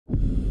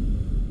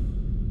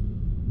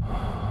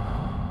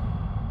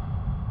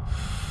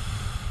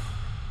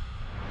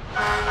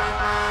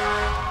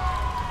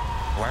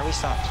we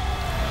stopped.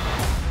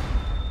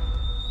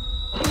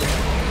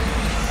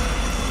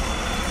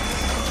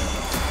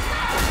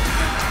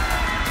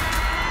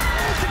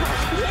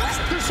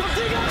 There's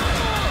something up!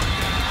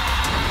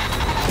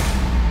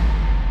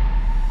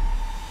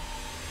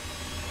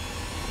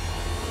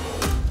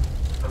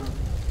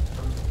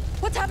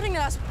 What's happening to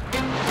us?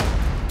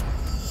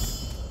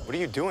 What are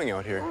you doing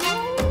out here?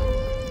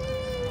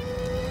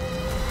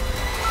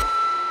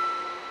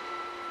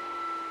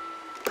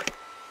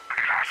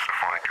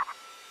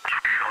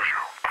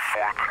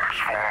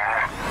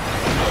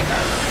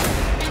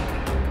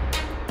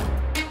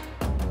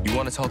 You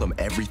want to tell them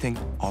everything?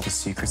 All the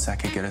secrets that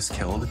could get us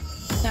killed?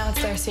 Now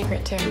it's their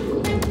secret,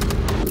 too.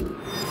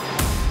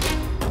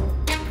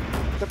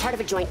 We're part of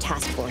a joint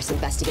task force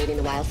investigating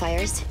the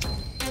wildfires.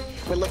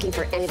 We're looking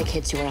for any of the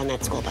kids who were on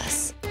that school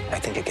bus. I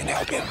think it can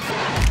help you.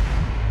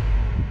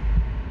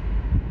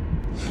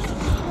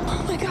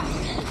 Oh, my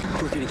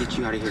God. We're gonna get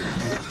you out of here.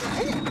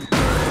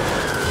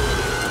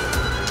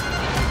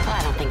 Well,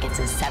 I don't think it's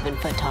a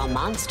 7-foot-tall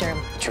monster.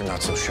 But you're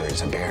not so sure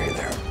he's a bear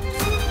either.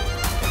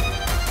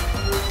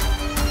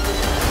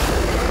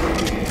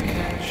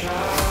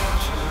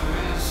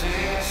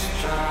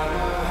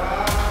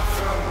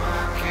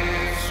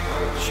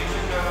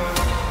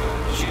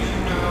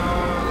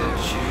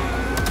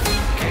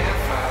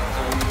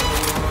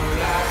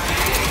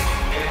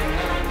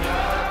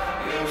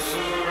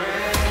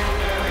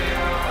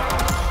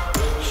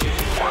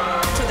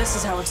 This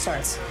is how it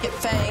starts. Get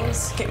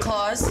fangs, get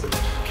claws,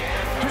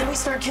 and then we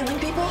start killing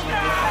people?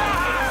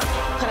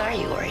 What are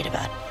you worried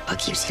about? What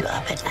keeps you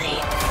up at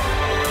night?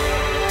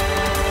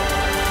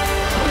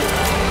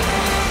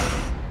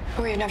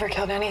 We've never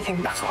killed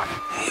anything before.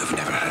 You've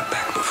never had it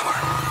back before.